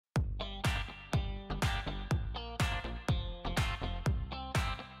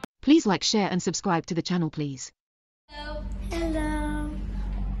Please like, share and subscribe to the channel, please. Hello. Hello,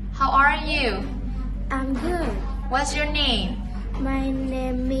 How are you? I'm good. What's your name? My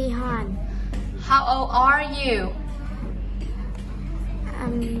name is Han. How old are you?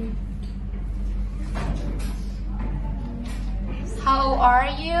 How old are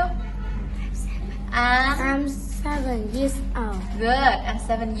you? I'm 7 years old. Good, I'm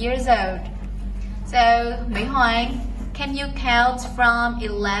 7 years old. So, Mỹ Hoàng, can you count from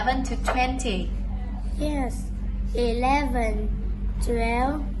 11 to 20? Yes, 11,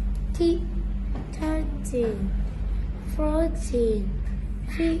 12, 13, 14,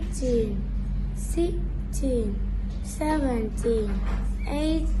 15, 16, 17,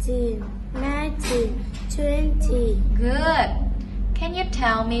 18, 19, 20. Good. Can you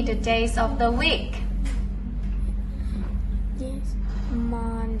tell me the days of the week? Yes,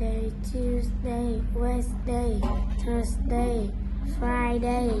 Monday, Tuesday, Wednesday, Thursday,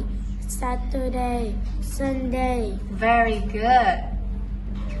 Friday, Saturday, Sunday. Very good.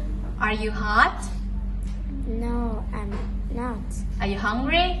 Are you hot? No, I'm not. Are you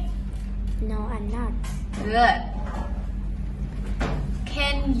hungry? No, I'm not. Good.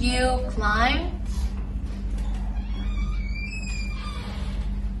 Can you climb?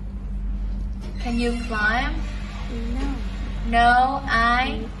 Can you climb? No, No,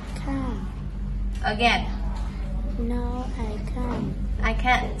 I can't. Again, No, I can't. I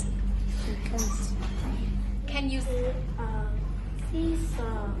can't. I can't. Can you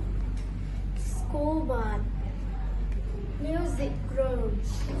Seesaw, school bus, music room,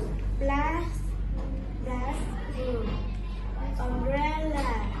 classroom,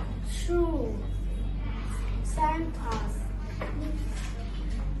 umbrella, shoe, sandcastle,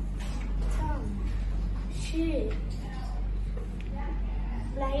 sheet,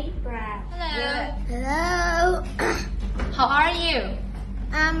 playground. Hello. Hello. How are you?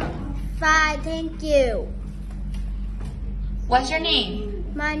 I'm fine, thank you. What's your name?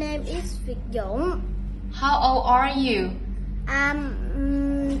 My name is Việt Dũng. How old are you?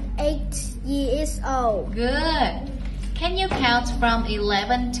 I'm 8 years old. Good. Can you count from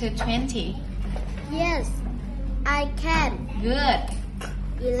 11 to 20? Yes, I can. Good.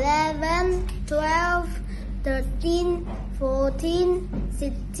 11, 12, 13, 14,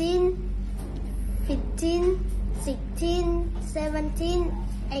 16, 15, 16, 17,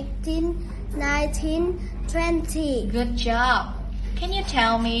 18, 19, 20. Good job. Can you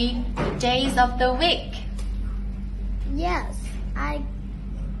tell me the days of the week? Yes, I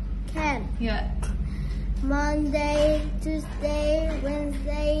can. Good. Monday, Tuesday,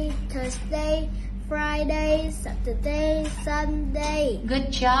 Wednesday, Thursday, Friday, Saturday, Sunday.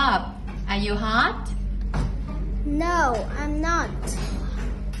 Good job. Are you hot? No, I'm not.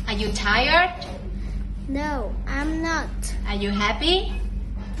 Are you tired? No, I'm not. Are you happy?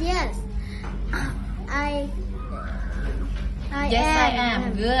 Yes, I Yes, am. I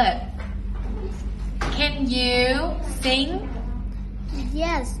am. Good. Can you sing?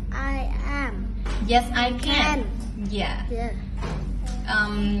 Yes, I am. Yes, I can. Yeah. Yes,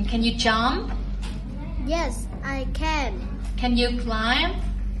 Can you jump? yes, I can. Can you climb?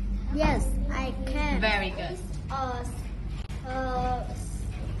 Yes, I can. Very good.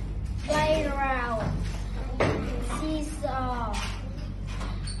 Playground, seesaw,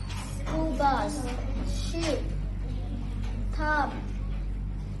 school bus, ship, tub,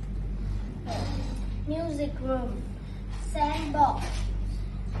 music room, sandbox,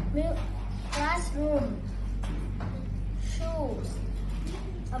 classroom, shoes,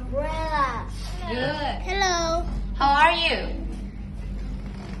 umbrella. Good. Hello, How are you?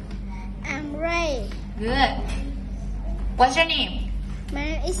 I'm Ray. Good. What's your name? My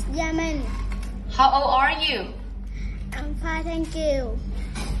name is Yaman. How old are you? I'm fine, thank you.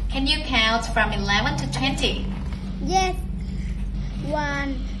 Can you count from 11 to 20? Yes.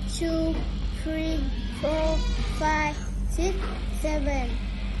 1, 2, 3, 4, 5, 6, 7,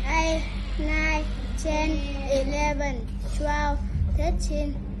 8, 9, 10, 11, 12,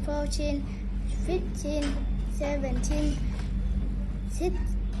 13, 14, 15, 17,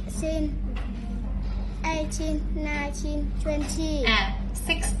 16, 18, 19, 20.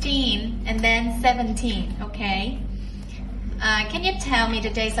 16 and then 17, okay? Can you tell me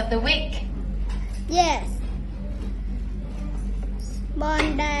the days of the week? Yes.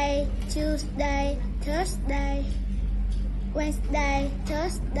 Monday, Tuesday, Thursday, Wednesday,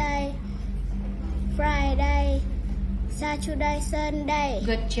 Thursday, Friday, Saturday, Sunday.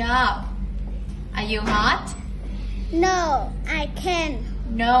 Good job. Are you hot? No, I can.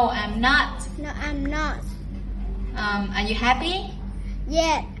 No, I'm not. No, I'm not. Are you happy?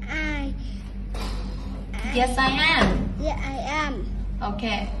 Yes, Yes, I am. Yeah, I am.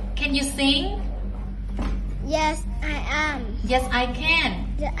 Okay. Can you sing? Yes, I am. Yes, I can.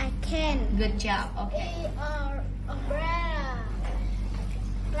 Yes, I can. Good job. Okay. Or umbrella.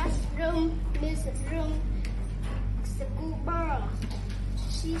 Classroom, music room, school ball,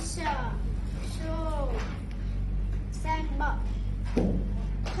 seesaw, show, sandbox,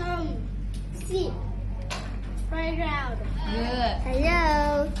 home, seat, playground. Good.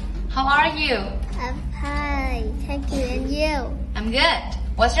 Hello. How are you? I'm fine. Thank you. And you? I'm good.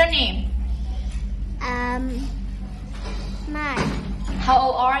 What's your name? Mine. How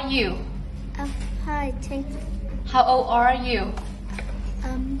old are you? I'm fine. Thank you. How old are you?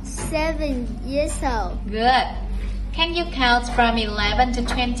 7 years old. Good. Can you count from 11 to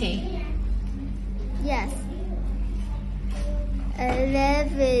 20? Yes.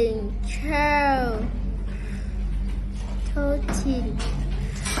 11, 12, 13,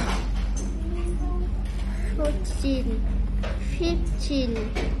 14,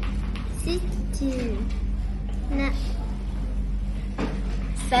 15, 16,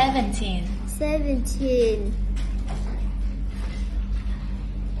 17, 17,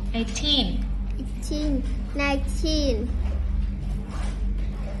 18, 18, 19,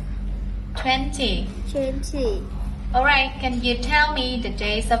 20. 20. Alright, can you tell me the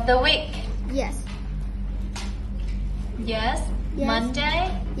days of the week? Yes. Yes. Yes.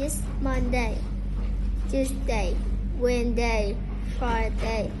 Monday, Yes. Monday, Tuesday, Wednesday,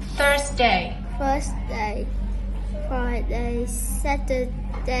 Friday, Thursday, Thursday, Friday,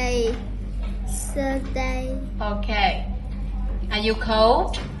 Saturday, Sunday. Okay. Are you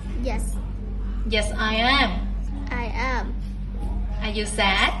cold? Yes, Yes, I am. I am. Are you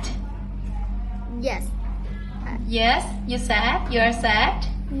sad? Yes. Yes, you sad? You're sad?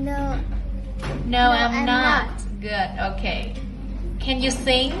 No. No, No, I'm I'm not. not. Good, okay. Can you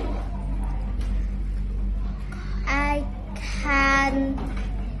sing? I can.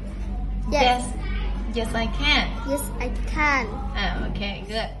 Yes. Yes, I can. Yes, I can. Oh, okay,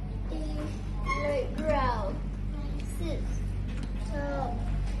 good. Playground. 6, 12,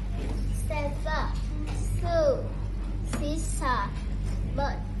 7, 2, seesaw,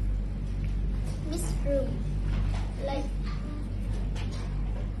 but Miss Room, like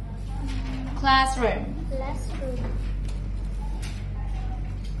Classroom, classroom,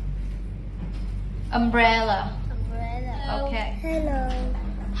 umbrella. umbrella. Okay. Hello.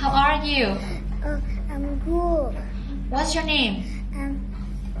 How are you? Oh, I'm good. What's your name? I'm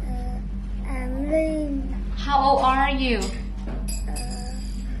Lim. How old are you?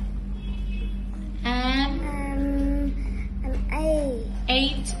 I'm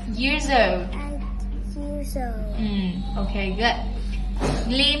 8 years old. 8 years old. Okay, good.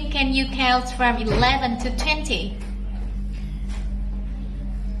 Lim, can you count from 11 to 20?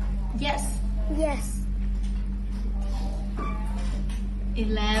 Yes. Yes.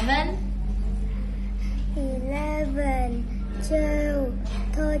 11, 11, 12,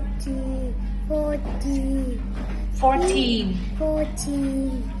 13, 14, 14,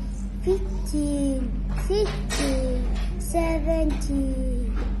 14, 15, 16,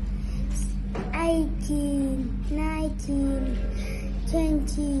 17, 18, 19,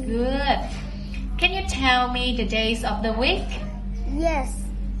 20. Good. Can you tell me the days of the week? Yes,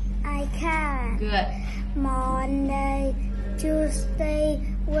 I can. Good. Monday, Tuesday,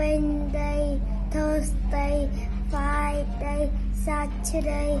 Wednesday, Thursday, Friday,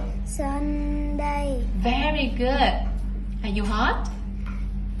 Saturday, Sunday. Very good. Are you hot?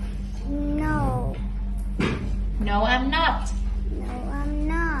 No, No, I'm not. no, I'm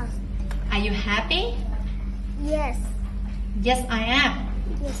not. Are you happy? Yes, Yes, I am.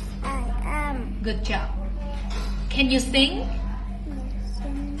 yes, I am. Good job. Can you sing?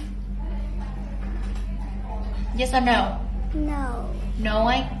 Yes or no? No, No,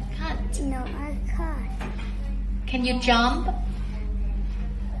 I can't. no, I can't. Can you jump?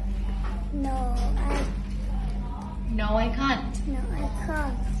 No, No, I can't. no, I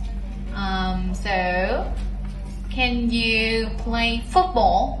can't. So, can you play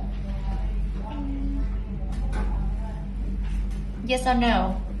football? Yes or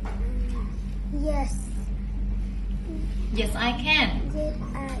no? Yes, Yes, I can. yes,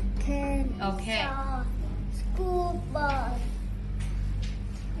 I can. Okay. School bus.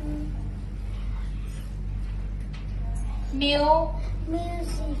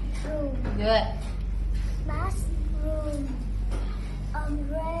 Music room. Good. Bathroom.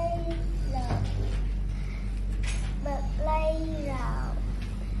 Umbrella. Playground.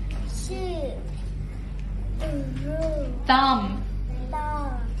 Ship. Room. Thumb.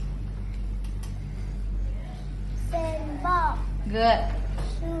 Dog. Sandbox. Good.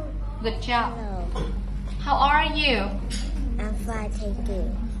 Shoe. Good job. Hello. How are you? I'm fine, thank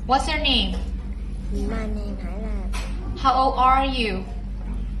you. What's your name? My name is How old are you?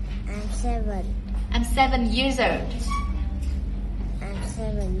 I'm 7. I'm 7 years old. I'm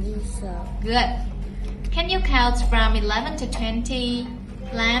 7 years old. Good. Can you count from 11 to 20,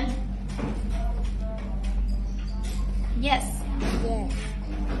 Lamb? Yes. Yes.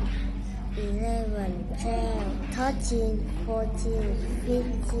 11, 12, 13, 14,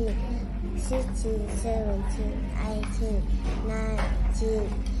 15, 16, 17, 18,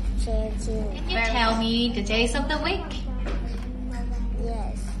 19, 20. Can you tell me the days of the week?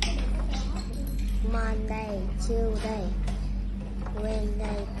 Yes. Monday, Tuesday,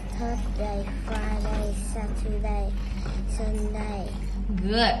 Wednesday, Thursday, Friday, Saturday, Sunday.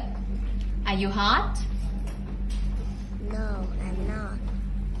 Good. Are you hot? No, I'm not.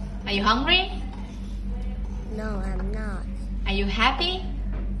 Are you hungry? No, I'm not. Are you happy?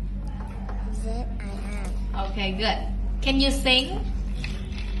 Yes, I am. Okay, good. Can you sing?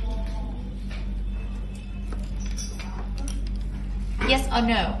 Yes or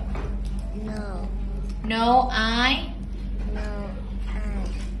no? No, No, I. no, I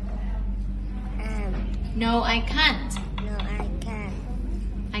am. No, I can't. No, I can't.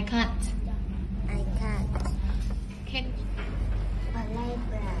 I can't. I can't. Can Playground,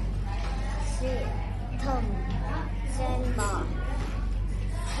 sit, thumb, sandbox,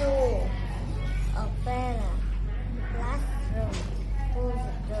 school, opera, classroom,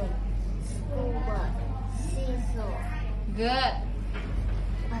 bookroom, schoolwork, seesaw. good.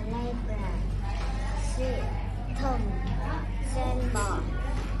 Playground, sit, thumb, sandbox,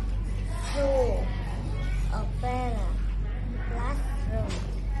 school, opera, classroom,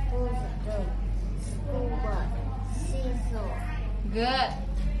 bookroom, schoolwork, seesaw. Good.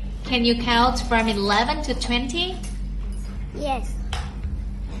 Can you count from 11 to 20? Yes.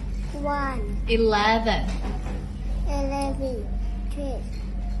 1, 11, 11, 12,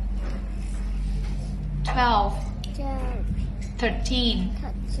 12, 12, 13,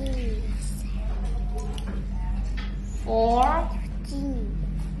 13, 4, 15,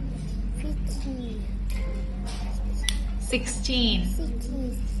 15, 16,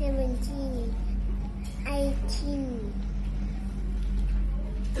 16, 17, 18,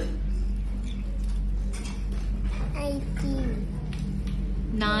 18,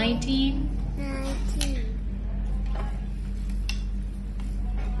 19, 19,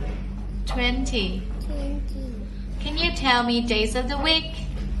 20. 20. Can you tell me days of the week?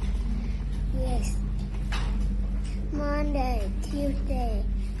 Yes. Monday, Tuesday,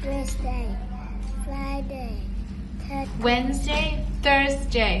 Wednesday, Friday, Wednesday,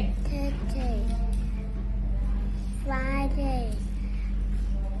 Thursday, Thursday, Friday,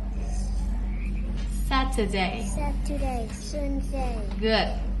 Saturday. Saturday, Sunday. Good.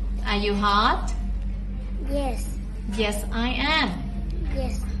 Are you hot? Yes, Yes, I am.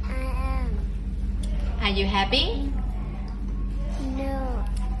 yes, I am. Are you happy? No,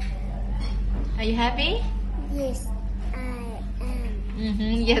 Are you happy? yes, I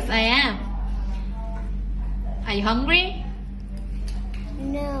am. Yes, I am. Are you hungry?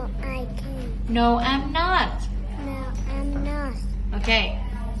 No, I can't. No, I'm not. No, I'm not. Okay.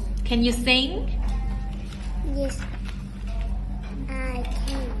 Can you sing? Yes, I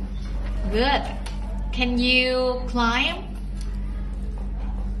can. Good. Can you climb?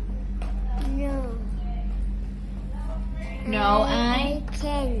 No. No, I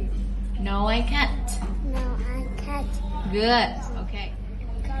can. No, I can't. No, I can't. Good. Okay.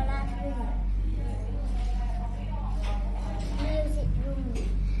 Classroom. Music room.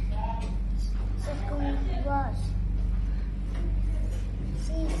 School bus.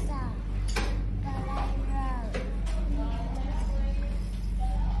 Seesaw. Playground.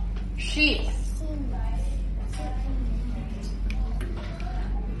 Sheep. Sing.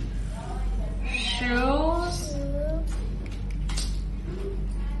 Shoes. Shoes.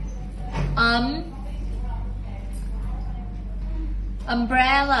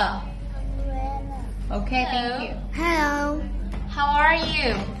 Umbrella. Umbrella. Okay, thank you. Hello. How are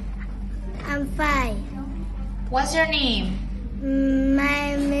you? I'm fine. What's your name?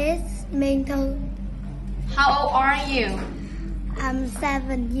 My name is Minto. How old are you? I'm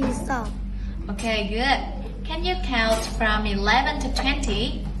 7 years old. Okay, good. Can you count from 11 to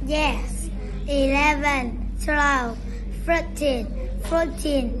 20? Yes. 11, 12, 13,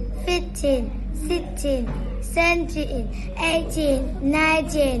 14, 15, 16, 17, 18,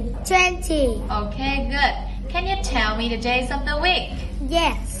 19, 20. Okay, good. Can you tell me the days of the week?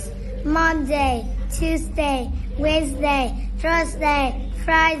 Yes. Monday, Tuesday, Wednesday, Thursday,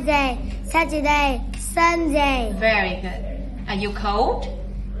 Friday, Saturday, Sunday. Very good. Are you cold?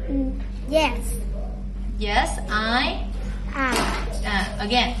 Yes. Yes, I. am.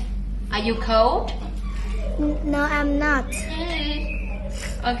 Again. Are you cold? No, I'm not.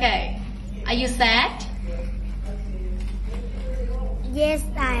 Okay. Are you sad? Yes,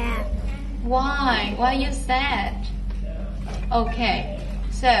 I am. Why? Why are you sad? Okay.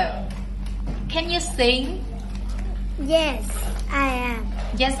 So, can you sing? Yes, I am.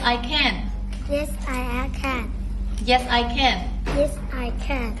 Yes, I can. Yes, I can. Yes, I can. Yes, I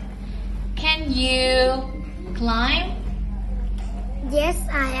can. Can you climb? Yes,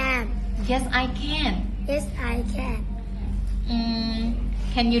 I am. Yes, I can. Yes, I can.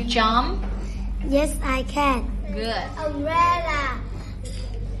 Can you jump? Yes, I can. Good. Umbrella,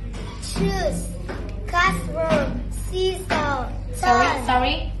 shoes, classroom, seesaw,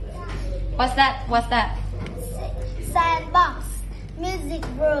 Sorry. What's that? sandbox, music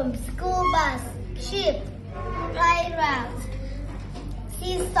room, school bus, ship, playground,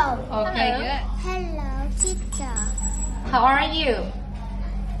 seesaw. Okay, good. Hello, teacher. How are you?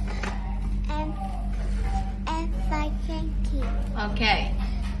 I'm fine, thank you. Okay.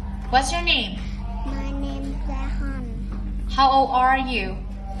 What's your name? My name is Zahan. How old are you?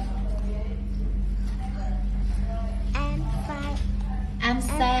 I'm 5. I'm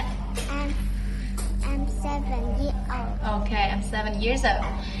I'm 7 years old. Okay, I'm 7 years old.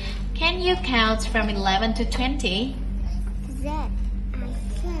 Can you count from 11 to 20? That I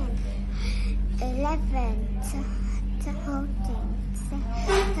can. 11, 12,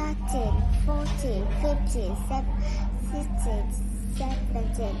 13, 14, 15, 16,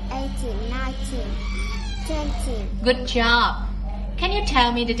 17, 18, 19, 20. Good job. Can you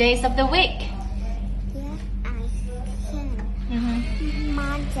tell me the days of the week? Yes, I can.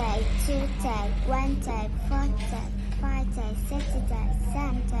 Monday, Tuesday, Wednesday, Thursday, Friday, Saturday,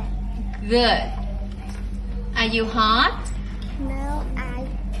 Sunday. Good. Are you hot? No,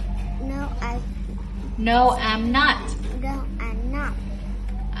 No, I'm not. no, I'm not.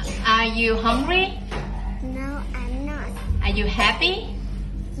 Are you hungry? No, I'm not. Are you happy?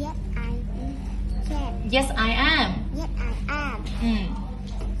 Yes, I can. Yes, I am. Yes, I am.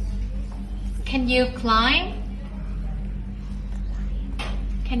 Can you climb?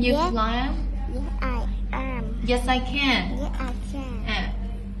 Can you Yes. climb? Yes, I am. Yes, I can. Yes, I can.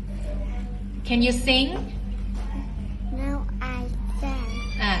 Can you sing? No, I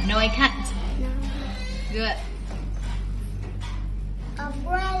can. No, I can't. No. Good.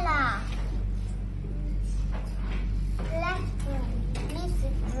 Umbrella. Classroom.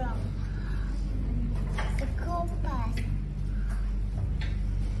 Music room. School bus.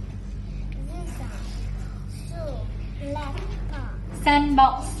 Visa. Shoe. Laptop.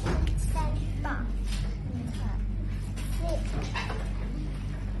 Sandbox. Sandbox.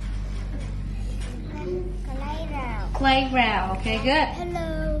 Playground. Playground. Okay, good.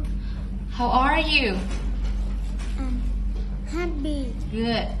 Hello. How are you? I'm happy.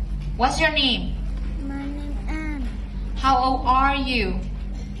 Good. What's your name? My name Anne. How old are you?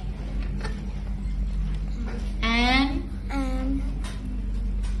 And I'm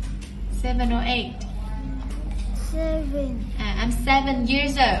 7 or 8? 7. I'm 7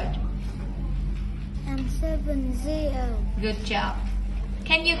 years old. I'm 7 years old. Good job.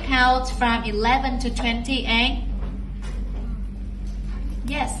 Can you count from 11 to 20, Ang?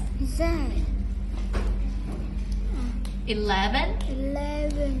 Yes. That 11,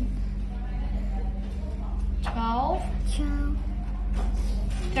 11, 12, 12,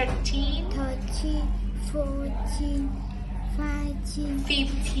 13, 13, 14, 15,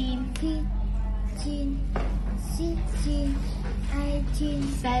 15, 15, 16, 18,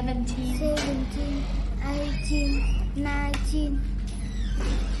 17, 17, 18, 19,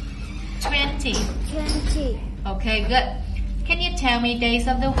 20. 20. Okay, good. Can you tell me days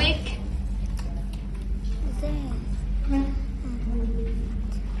of the week? Then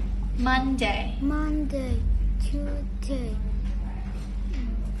Monday, Monday, Tuesday,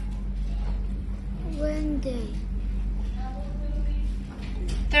 Wednesday,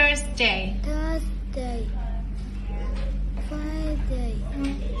 Thursday, Thursday, Friday,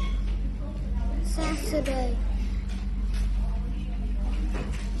 Saturday,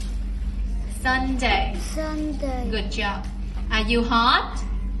 Sunday. Sunday. Good job. Are you hot?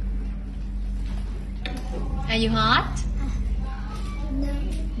 Are you hot? No,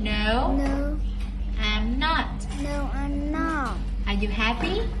 No, no, I'm not. no, I'm not. Are you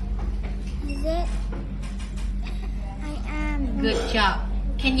happy? Is it? I am. Good job.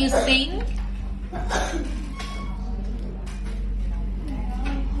 Can you sing?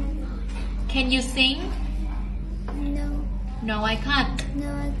 Can you sing? No, No, I can't. no,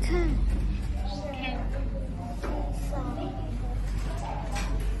 I can't. Can-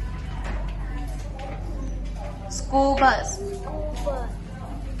 School bus. School bus.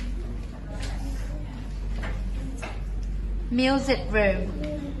 Music room.